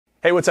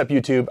Hey, what's up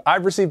YouTube?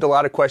 I've received a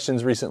lot of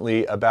questions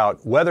recently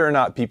about whether or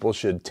not people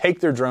should take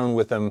their drone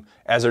with them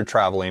as they're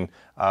traveling.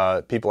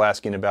 People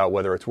asking about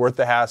whether it's worth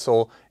the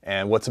hassle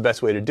and what's the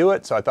best way to do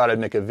it. So I thought I'd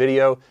make a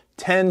video,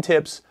 10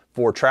 tips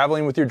for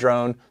traveling with your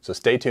drone. So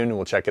stay tuned and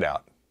we'll check it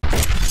out.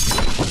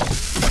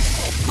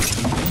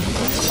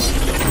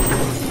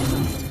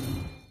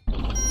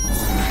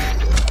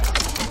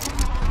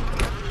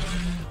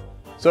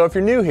 So if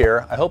you're new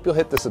here, I hope you'll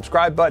hit the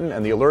subscribe button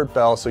and the alert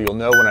bell so you'll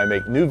know when I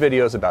make new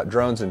videos about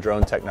drones and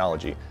drone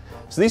technology.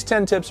 So these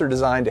 10 tips are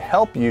designed to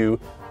help you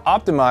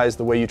optimize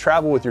the way you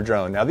travel with your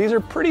drone. Now these are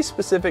pretty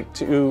specific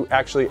to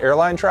actually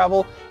airline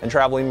travel and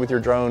traveling with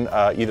your drone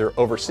either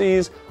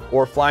overseas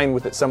or flying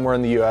with it somewhere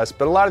in the US,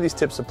 but a lot of these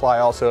tips apply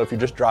also if you're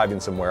just driving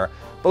somewhere.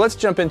 But let's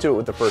jump into it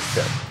with the first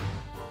tip.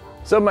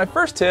 So my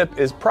first tip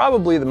is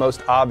probably the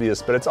most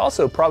obvious, but it's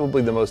also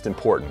probably the most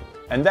important,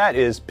 and that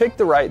is pick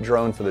the right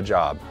drone for the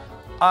job.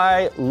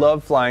 I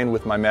love flying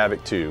with my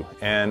Mavic 2,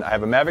 and I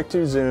have a Mavic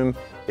 2 Zoom.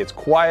 It's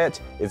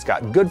quiet, it's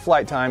got good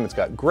flight time, it's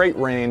got great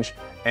range,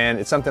 and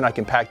it's something I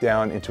can pack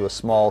down into a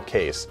small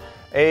case.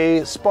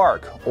 A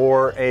Spark,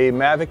 or a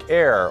Mavic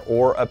Air,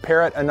 or a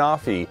Parrot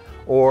Anafi,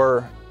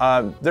 or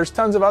there's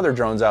tons of other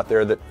drones out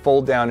there that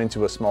fold down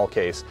into a small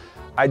case.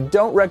 I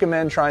don't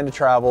recommend trying to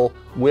travel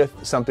with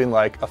something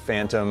like a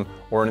Phantom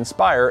or an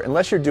Inspire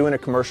unless you're doing a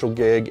commercial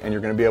gig and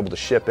you're going to be able to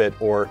ship it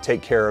or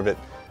take care of it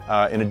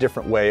in a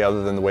different way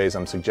other than the ways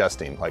I'm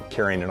suggesting, like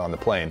carrying it on the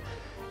plane.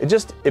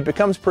 It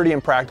becomes pretty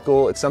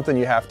impractical. It's something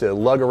you have to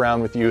lug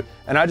around with you,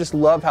 and I just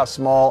love how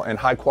small and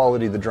high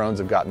quality the drones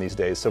have gotten these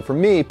days. So for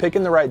me,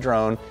 picking the right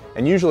drone,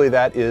 and usually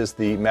that is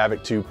the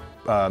Mavic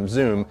 2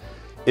 Zoom,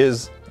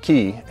 is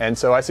key. And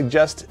so I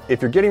suggest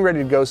if you're getting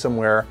ready to go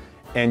somewhere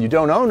and you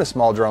don't own a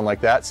small drone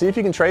like that, see if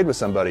you can trade with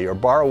somebody or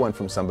borrow one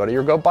from somebody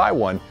or go buy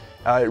one.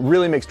 It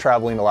really makes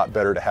traveling a lot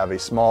better to have a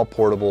small,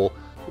 portable,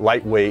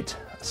 lightweight,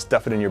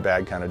 stuff it in your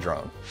bag kind of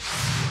drone.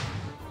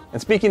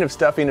 And speaking of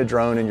stuffing a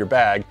drone in your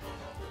bag,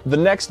 the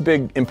next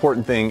big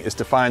important thing is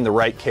to find the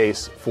right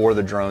case for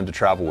the drone to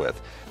travel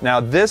with. Now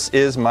this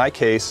is my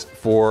case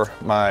for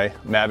my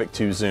Mavic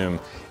 2 Zoom,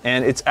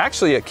 and it's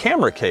actually a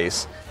camera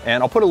case,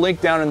 and I'll put a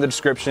link down in the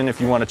description if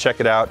you want to check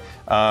it out.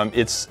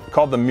 It's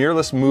called the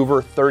Mirrorless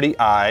Mover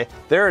 30i.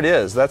 There it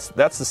is. That's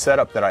the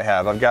setup that I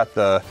have. I've got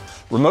the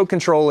remote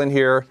control in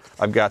here,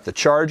 I've got the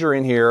charger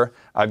in here,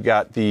 I've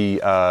got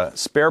the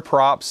spare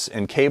props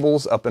and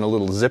cables up in a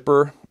little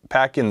zipper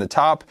pack in the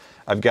top.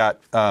 I've got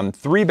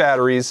 3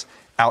 batteries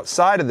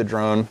outside of the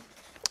drone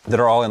that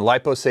are all in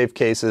LiPo safe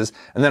cases,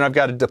 and then I've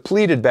got a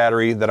depleted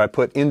battery that I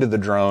put into the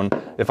drone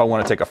if I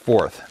want to take a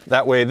 4th.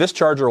 That way this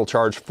charger will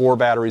charge 4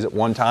 batteries at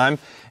one time,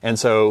 and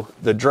so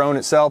the drone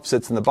itself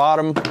sits in the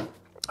bottom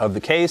of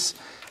the case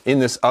in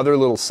this other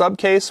little sub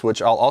case,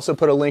 which I'll also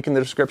put a link in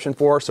the description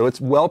for, so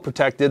it's well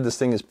protected. This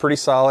thing is pretty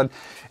solid,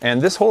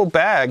 and this whole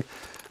bag,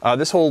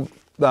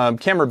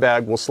 camera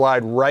bag will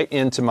slide right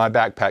into my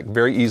backpack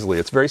very easily.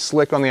 It's very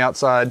slick on the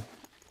outside.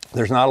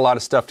 There's not a lot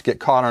of stuff to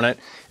get caught on it.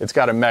 It's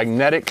got a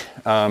magnetic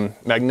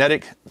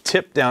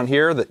tip down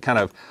here that kind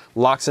of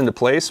locks into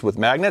place with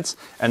magnets,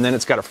 and then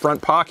it's got a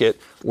front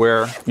pocket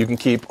where you can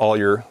keep all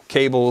your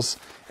cables,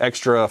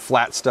 extra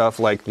flat stuff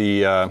like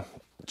the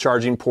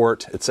charging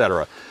port,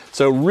 etc.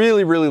 So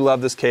really, really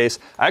love this case.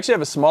 I actually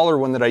have a smaller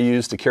one that I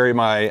use to carry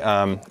my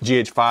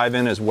GH5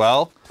 in as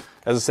well.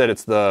 As I said,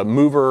 it's the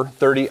Mover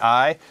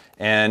 30i,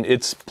 and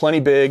it's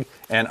plenty big,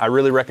 and I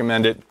really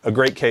recommend it. A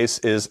great case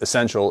is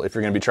essential if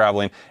you're going to be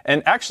traveling.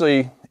 And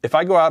actually, if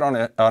I go out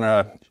on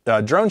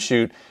a drone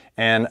shoot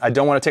and I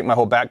don't want to take my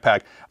whole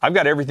backpack, I've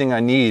got everything I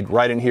need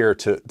right in here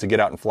to get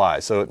out and fly,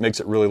 so it makes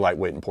it really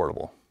lightweight and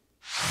portable.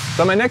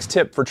 So my next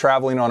tip for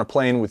traveling on a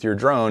plane with your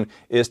drone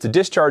is to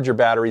discharge your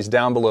batteries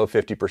down below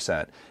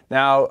 50%.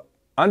 Now,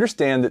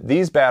 understand that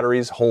these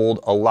batteries hold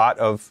a lot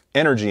of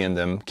energy in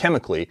them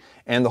chemically,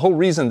 and the whole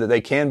reason that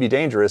they can be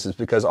dangerous is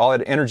because all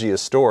that energy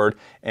is stored,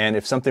 and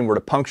if something were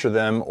to puncture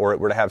them or it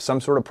were to have some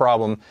sort of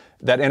problem,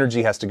 that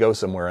energy has to go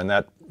somewhere, and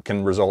that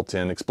can result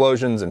in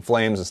explosions and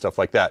flames and stuff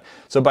like that.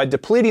 So by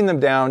depleting them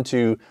down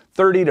to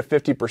 30 to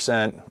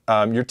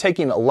 50%, you're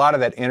taking a lot of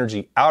that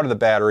energy out of the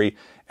battery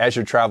as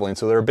you're traveling,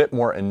 so they're a bit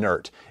more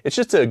inert. It's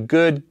just a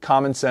good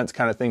common sense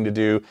kind of thing to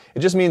do. It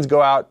just means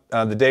go out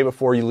the day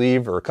before you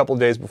leave or a couple of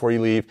days before you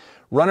leave,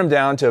 run them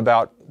down to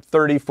about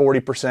 30,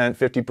 40%,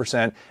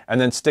 50%, and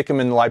then stick them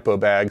in the LiPo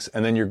bags,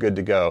 and then you're good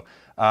to go.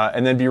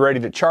 And then be ready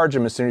to charge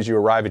them as soon as you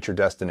arrive at your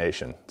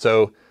destination.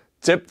 So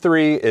tip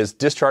 3 is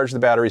discharge the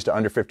batteries to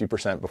under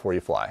 50% before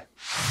you fly.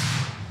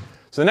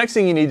 So the next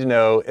thing you need to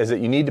know is that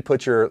you need to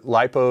put your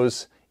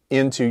LiPos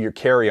into your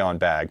carry-on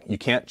bag. You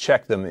can't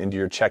check them into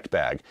your checked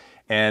bag.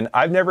 And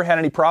I've never had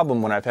any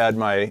problem when I've had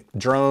my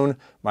drone,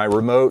 my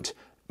remote,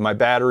 my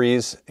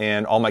batteries,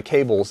 and all my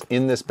cables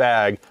in this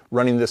bag,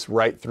 running this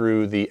right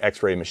through the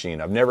X-ray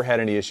machine. I've never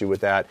had any issue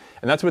with that.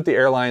 And that's what the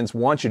airlines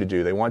want you to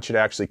do. They want you to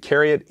actually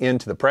carry it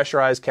into the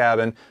pressurized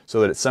cabin so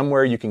that it's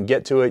somewhere you can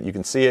get to it, you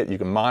can see it, you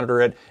can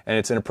monitor it, and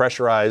it's in a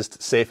pressurized,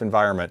 safe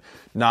environment,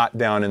 not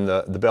down in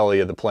the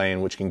belly of the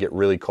plane, which can get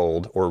really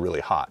cold or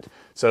really hot.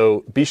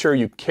 So be sure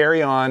you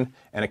carry on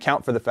and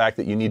account for the fact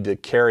that you need to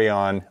carry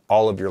on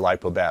all of your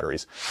LiPo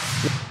batteries.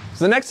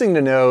 So the next thing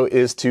to know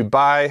is to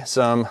buy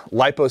some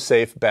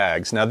LiPo-safe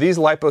bags. Now these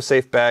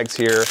LiPo-safe bags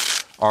here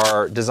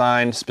are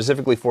designed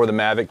specifically for the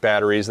Mavic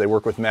batteries. They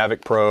work with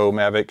Mavic Pro,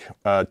 Mavic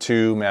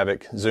 2,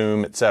 Mavic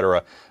Zoom,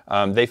 etc.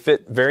 They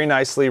fit very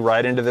nicely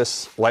right into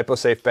this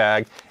LiPo-safe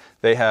bag.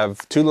 They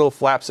have two little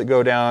flaps that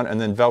go down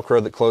and then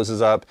Velcro that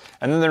closes up,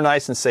 and then they're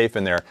nice and safe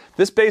in there.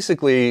 This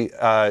basically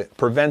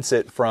prevents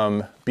it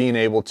from being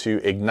able to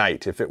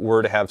ignite. If it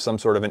were to have some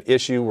sort of an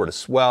issue, were to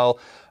swell,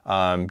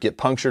 get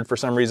punctured for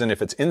some reason,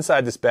 if it's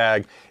inside this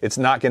bag, it's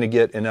not going to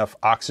get enough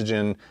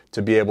oxygen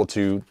to be able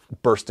to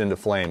burst into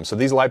flames. So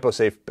these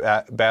LiPo-safe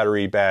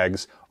battery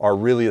bags are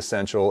really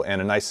essential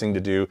and a nice thing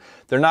to do.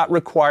 They're not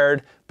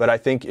required, but I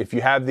think if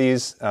you have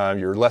these,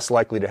 you're less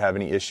likely to have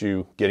any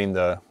issue getting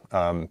the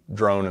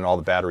drone and all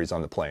the batteries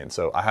on the plane.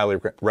 So I highly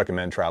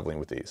recommend traveling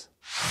with these.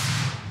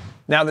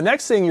 Now the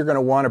next thing you're going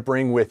to want to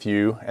bring with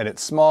you, and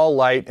it's small,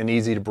 light, and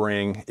easy to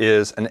bring,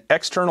 is an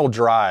external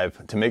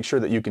drive to make sure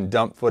that you can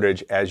dump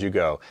footage as you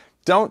go.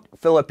 Don't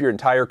fill up your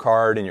entire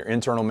card and your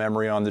internal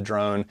memory on the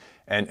drone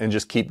and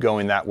just keep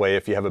going that way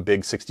if you have a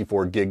big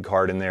 64 gig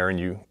card in there and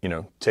you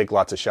take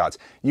lots of shots.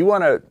 You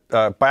want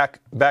to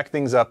back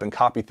things up and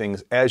copy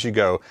things as you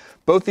go.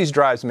 Both these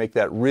drives make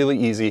that really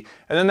easy.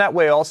 And then that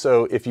way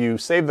also, if you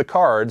save the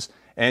cards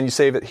and you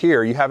save it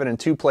here, you have it in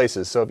two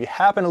places. So if you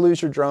happen to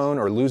lose your drone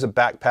or lose a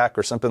backpack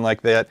or something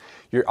like that,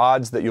 your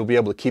odds that you'll be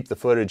able to keep the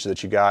footage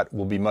that you got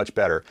will be much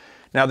better.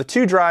 Now the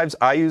two drives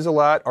I use a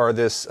lot are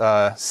this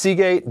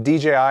Seagate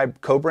DJI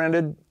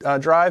co-branded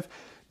drive.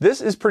 This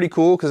is pretty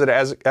cool because it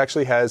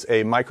actually has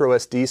a micro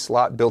SD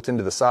slot built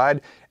into the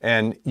side,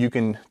 and you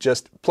can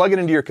just plug it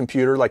into your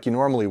computer like you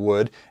normally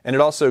would, and it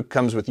also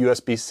comes with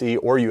USB-C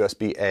or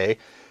USB-A.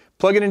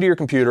 Plug it into your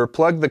computer,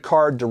 plug the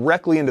card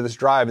directly into this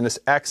drive, and this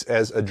acts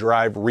as a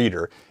drive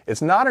reader.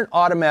 It's not an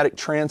automatic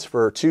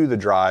transfer to the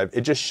drive,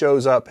 it just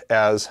shows up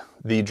as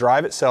the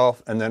drive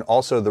itself, and then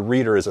also the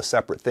reader is a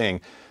separate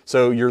thing.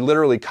 So you're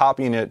literally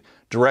copying it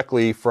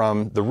directly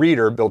from the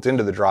reader built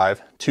into the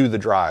drive to the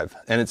drive,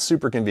 and it's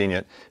super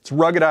convenient. It's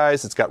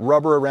ruggedized, it's got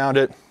rubber around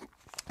it,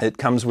 it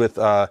comes with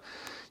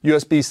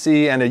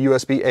USB-C and a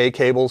USB-A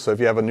cable, so if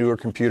you have a newer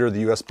computer,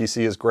 the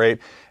USB-C is great,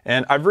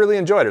 and I've really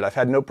enjoyed it. I've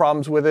had no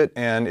problems with it,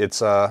 and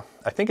it's, I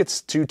think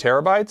it's 2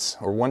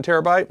 terabytes or 1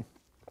 terabyte,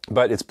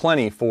 but it's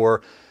plenty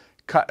for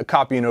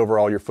copying over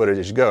all your footage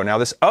as you go. Now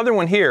this other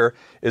one here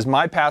is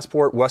My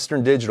Passport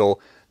Western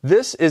Digital.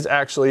 This is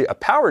actually a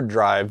powered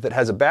drive that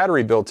has a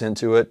battery built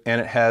into it, and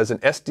it has an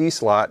SD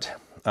slot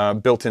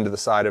built into the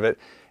side of it,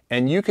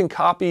 and you can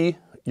copy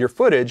your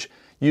footage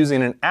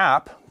using an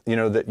app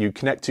that you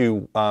connect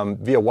to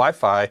via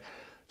Wi-Fi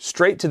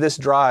straight to this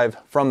drive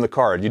from the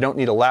card. You don't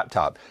need a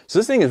laptop. So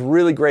this thing is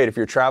really great if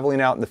you're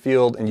traveling out in the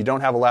field and you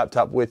don't have a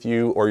laptop with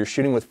you, or you're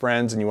shooting with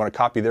friends and you want to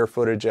copy their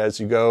footage as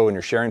you go and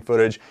you're sharing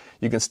footage.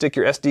 You can stick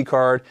your SD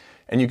card,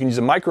 and you can use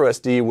a micro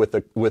SD with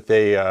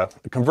a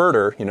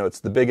converter. It's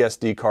the big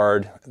SD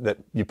card that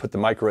you put the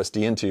micro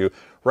SD into.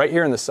 Right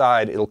here on the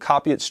side, it'll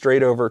copy it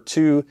straight over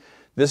to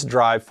this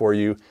drive for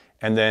you,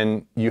 and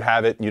then you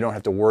have it, and you don't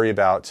have to worry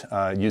about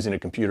using a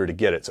computer to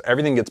get it. So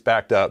everything gets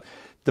backed up.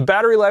 The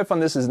battery life on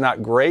this is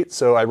not great,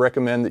 so I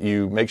recommend that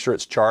you make sure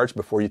it's charged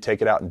before you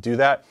take it out and do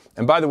that.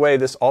 And by the way,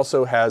 this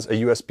also has a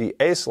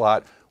USB-A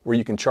slot where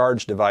you can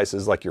charge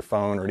devices like your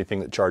phone or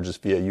anything that charges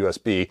via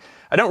USB.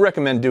 I don't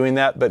recommend doing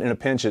that, but in a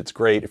pinch it's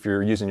great if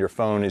you're using your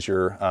phone as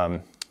your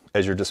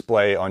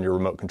display on your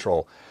remote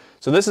control.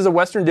 So this is a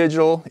Western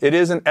Digital. It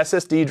is an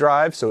SSD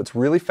drive, so it's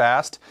really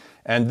fast.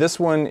 And this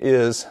one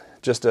is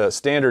just a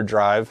standard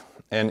drive,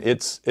 and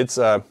it's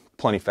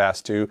plenty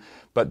fast too.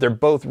 But they're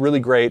both really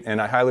great, and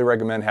I highly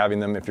recommend having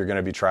them if you're going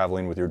to be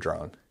traveling with your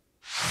drone.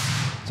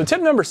 So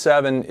tip number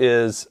 7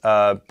 is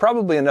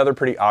probably another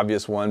pretty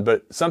obvious one,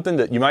 but something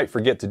that you might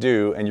forget to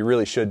do and you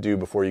really should do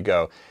before you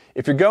go.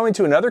 If you're going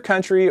to another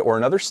country or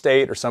another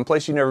state or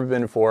someplace you've never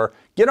been before,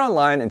 get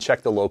online and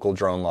check the local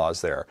drone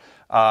laws there.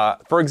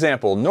 For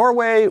example,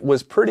 Norway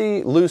was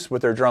pretty loose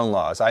with their drone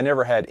laws. I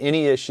never had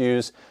any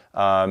issues.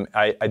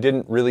 I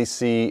didn't really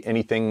see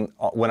anything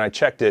when I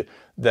checked it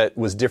that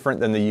was different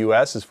than the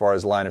US as far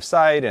as line of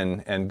sight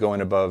and going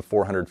above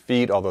 400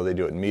 feet, although they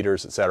do it in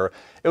meters, etc.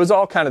 It was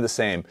all kind of the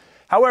same.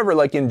 However,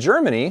 like in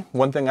Germany,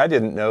 one thing I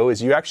didn't know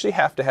is you actually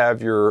have to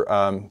have your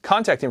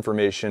contact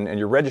information and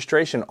your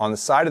registration on the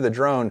side of the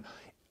drone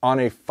on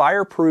a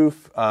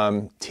fireproof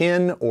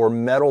tin or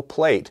metal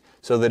plate,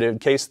 so that in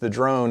case the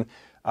drone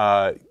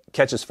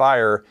catches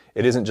fire,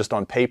 it isn't just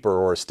on paper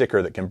or a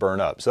sticker that can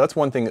burn up. So that's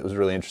one thing that was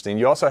really interesting.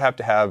 You also have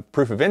to have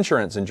proof of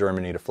insurance in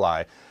Germany to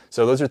fly.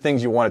 So those are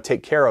things you want to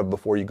take care of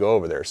before you go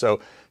over there. So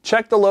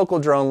check the local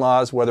drone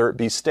laws, whether it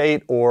be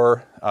state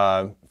or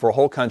for a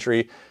whole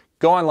country.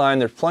 Go online,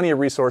 there's plenty of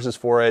resources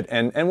for it,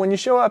 and when you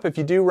show up, if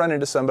you do run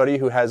into somebody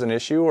who has an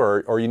issue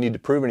or you need to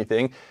prove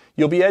anything,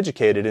 you'll be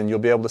educated and you'll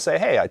be able to say,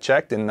 hey, I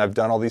checked and I've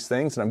done all these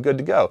things and I'm good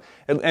to go.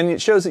 And it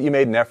shows that you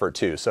made an effort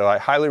too, so I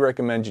highly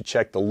recommend you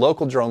check the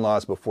local drone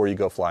laws before you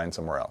go flying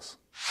somewhere else.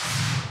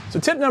 So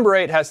tip number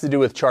 8 has to do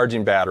with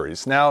charging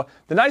batteries. Now,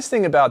 the nice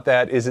thing about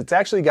that is it's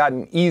actually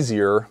gotten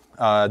easier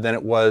than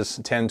it was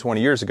 10,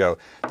 20 years ago.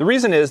 The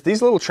reason is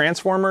these little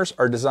transformers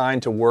are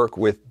designed to work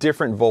with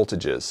different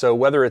voltages. So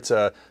whether it's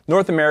a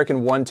North American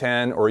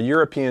 110 or a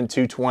European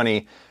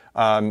 220,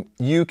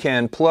 you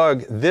can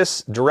plug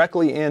this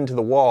directly into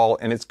the wall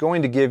and it's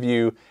going to give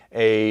you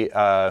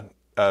a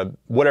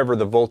whatever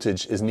the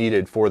voltage is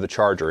needed for the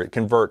charger. It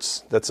converts.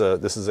 This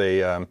is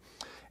a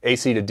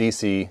AC to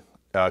DC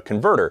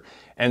converter.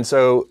 And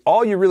so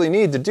all you really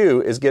need to do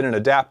is get an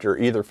adapter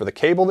either for the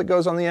cable that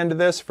goes on the end of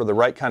this, for the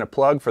right kind of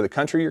plug for the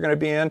country you're going to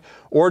be in,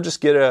 or just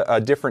get a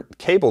different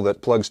cable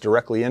that plugs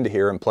directly into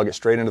here and plug it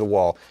straight into the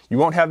wall. You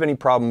won't have any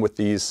problem with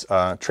these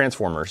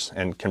transformers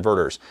and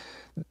converters.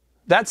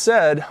 That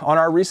said, on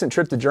our recent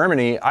trip to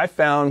Germany, I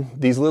found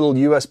these little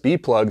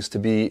USB plugs to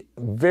be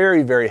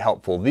very, very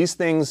helpful. These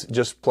things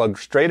just plug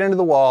straight into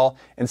the wall,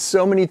 and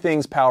so many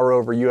things power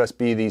over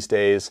USB these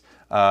days,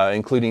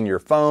 including your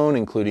phone,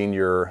 including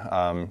your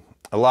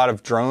a lot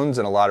of drones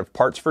and a lot of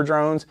parts for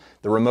drones.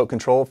 The remote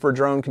control for a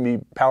drone can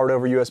be powered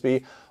over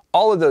USB.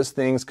 All of those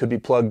things could be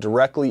plugged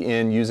directly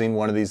in using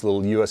one of these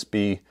little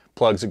USB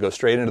plugs that go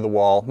straight into the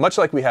wall, much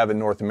like we have in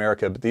North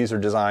America, but these are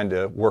designed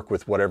to work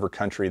with whatever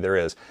country there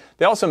is.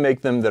 They also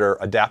make them that are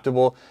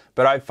adaptable,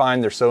 but I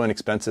find they're so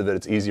inexpensive that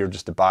it's easier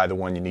just to buy the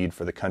one you need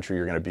for the country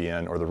you're going to be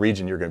in or the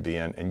region you're going to be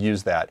in and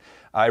use that.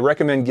 I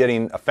recommend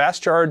getting a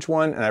fast charge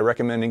one, and I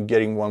recommend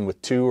getting one with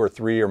 2 or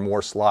 3 or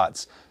more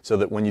slots so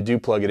that when you do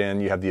plug it in,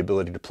 you have the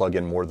ability to plug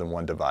in more than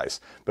one device.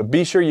 But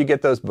be sure you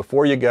get those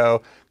before you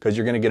go, because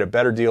you're going to get a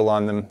better deal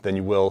on them than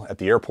you will at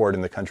the airport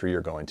in the country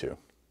you're going to.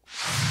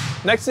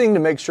 Next thing to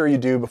make sure you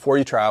do before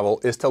you travel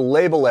is to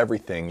label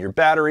everything. Your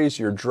batteries,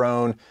 your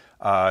drone,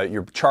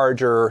 your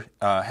charger,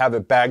 have a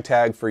bag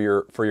tag for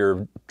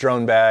your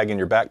drone bag and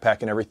your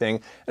backpack and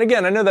everything. And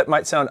again, I know that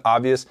might sound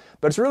obvious,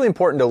 but it's really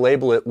important to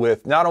label it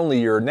with not only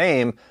your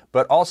name,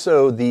 but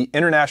also the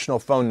international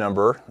phone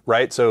number,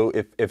 right? So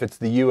if it's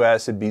the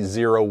US, it'd be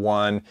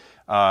 01,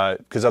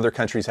 because other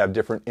countries have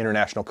different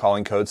international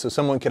calling codes, so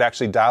someone could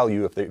actually dial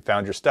you if they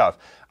found your stuff.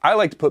 I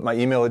like to put my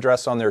email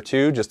address on there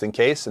too, just in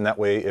case, and that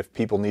way if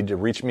people need to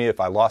reach me, if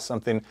I lost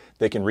something,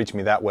 they can reach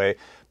me that way.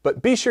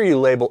 But be sure you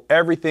label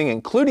everything,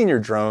 including your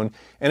drone.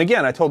 And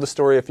again, I told the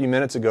story a few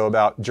minutes ago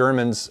about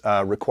Germans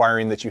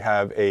requiring that you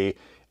have a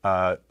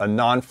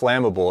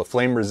non-flammable, a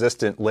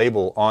flame-resistant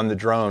label on the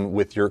drone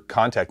with your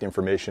contact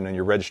information and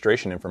your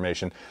registration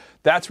information.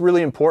 That's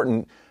really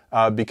important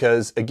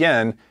because,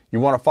 again, you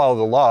want to follow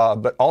the law,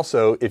 but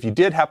also if you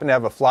did happen to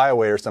have a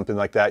flyaway or something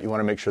like that, you want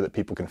to make sure that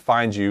people can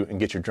find you and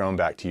get your drone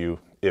back to you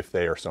if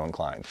they are so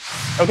inclined.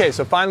 Okay,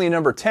 so finally,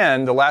 number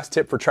 10, the last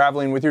tip for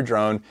traveling with your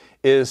drone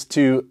is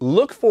to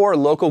look for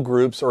local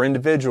groups or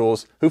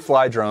individuals who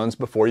fly drones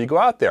before you go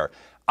out there.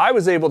 I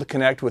was able to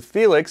connect with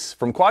Felix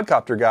from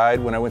Quadcopter Guide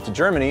when I went to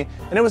Germany,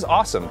 and it was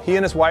awesome. He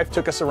and his wife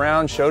took us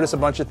around, showed us a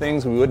bunch of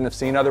things we wouldn't have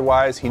seen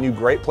otherwise. He knew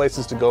great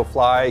places to go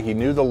fly. He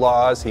knew the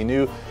laws. He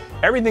knew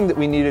everything that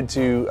we needed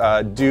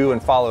to do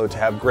and follow to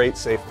have great,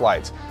 safe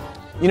flights.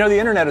 You know, the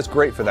internet is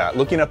great for that.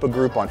 Looking up a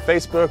group on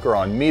Facebook or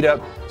on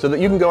Meetup so that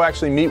you can go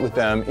actually meet with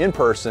them in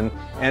person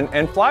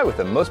and fly with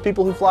them. Most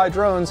people who fly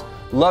drones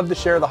love to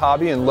share the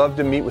hobby and love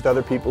to meet with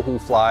other people who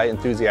fly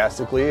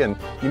enthusiastically, and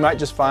you might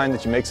just find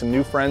that you make some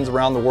new friends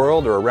around the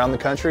world or around the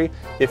country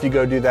if you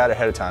go do that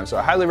ahead of time. So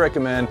I highly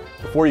recommend,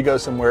 before you go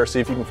somewhere, see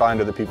if you can find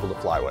other people to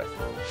fly with.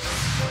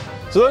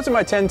 So those are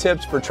my 10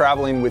 tips for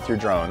traveling with your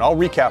drone. I'll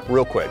recap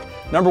real quick.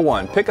 Number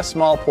 1, pick a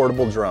small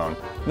portable drone.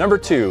 Number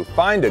 2,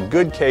 find a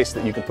good case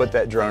that you can put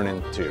that drone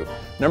into.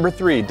 Number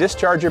 3,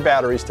 discharge your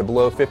batteries to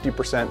below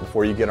 50%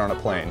 before you get on a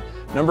plane.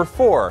 Number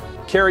 4,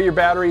 carry your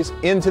batteries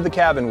into the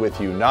cabin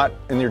with you, not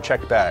in your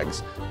checked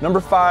bags. Number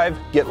 5,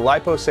 get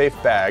LiPo safe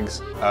bags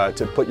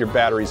to put your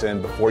batteries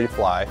in before you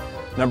fly.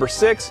 Number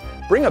 6,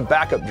 bring a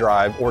backup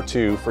drive or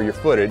 2 for your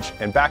footage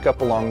and back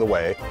up along the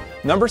way.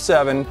 Number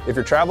 7, if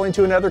you're traveling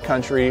to another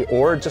country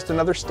or just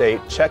another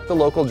state, check the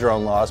local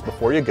drone laws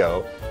before you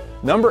go.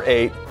 Number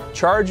 8,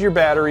 charge your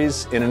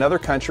batteries in another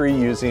country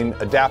using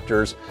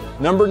adapters.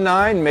 Number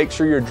 9, make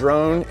sure your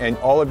drone and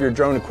all of your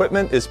drone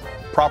equipment is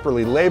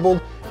properly labeled.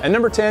 And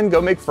number 10,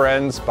 go make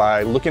friends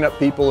by looking up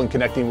people and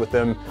connecting with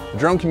them. The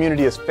drone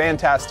community is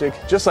fantastic,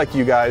 just like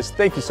you guys.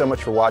 Thank you so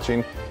much for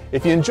watching.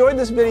 If you enjoyed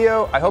this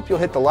video, I hope you'll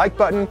hit the like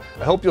button.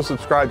 I hope you'll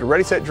subscribe to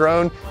Ready Set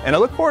Drone, and I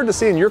look forward to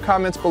seeing your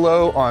comments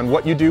below on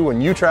what you do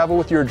when you travel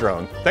with your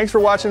drone. Thanks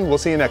for watching. We'll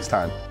see you next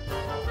time.